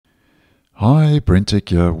Hi, BrenTech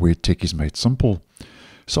here, where tech is made simple.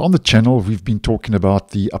 So on the channel, we've been talking about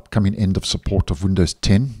the upcoming end of support of Windows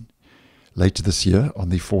 10 later this year on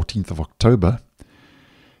the 14th of October.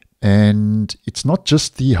 And it's not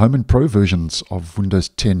just the Home and Pro versions of Windows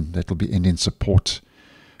 10 that will be ending support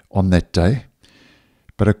on that day.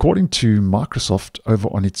 But according to Microsoft over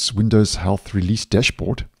on its Windows Health Release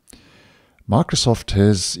dashboard, Microsoft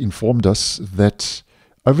has informed us that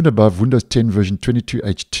over and above Windows 10 version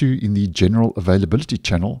 22H2 in the general availability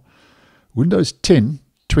channel, Windows 10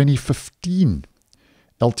 2015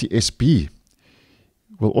 LTSB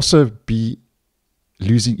will also be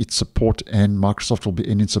losing its support, and Microsoft will be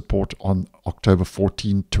ending support on October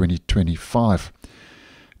 14, 2025.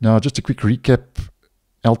 Now, just a quick recap,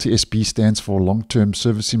 LTSB stands for Long-Term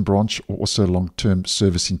Servicing Branch, or also Long-Term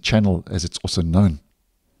Servicing Channel as it's also known.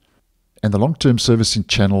 And the long-term servicing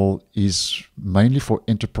channel is mainly for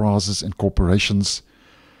enterprises and corporations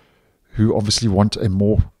who obviously want a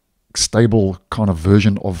more stable kind of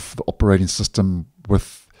version of the operating system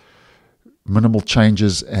with minimal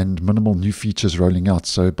changes and minimal new features rolling out.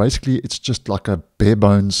 So basically, it's just like a bare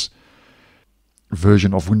bones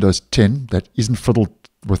version of Windows 10 that isn't fiddled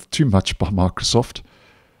with too much by Microsoft.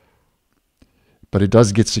 But it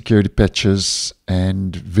does get security patches,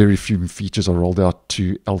 and very few features are rolled out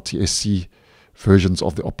to LTSC versions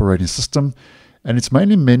of the operating system. And it's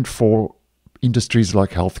mainly meant for industries like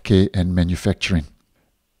healthcare and manufacturing.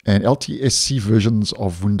 And LTSC versions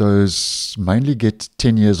of Windows mainly get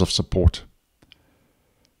 10 years of support.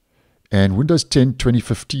 And Windows 10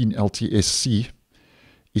 2015 LTSC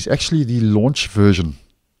is actually the launch version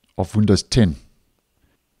of Windows 10,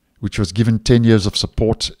 which was given 10 years of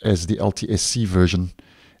support as the LTSC version,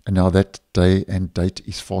 and now that day and date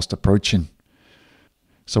is fast approaching.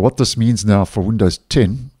 So what this means now for Windows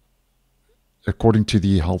 10, according to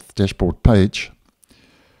the Health Dashboard page,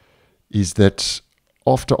 is that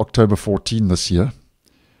after October 14 this year,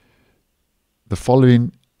 the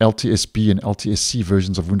following LTSB and LTSC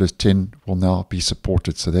versions of Windows 10 will now be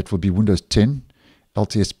supported. So that will be Windows 10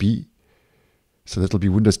 LTSB. So that will be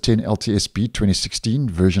Windows 10 LTSB 2016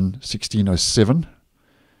 version 1607,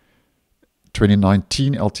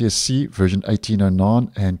 2019 LTSC version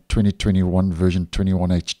 1809, and 2021 version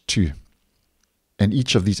 21H2. And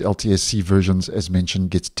each of these LTSC versions, as mentioned,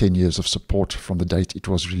 gets 10 years of support from the date it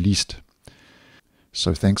was released.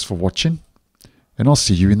 So thanks for watching, and I'll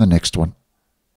see you in the next one.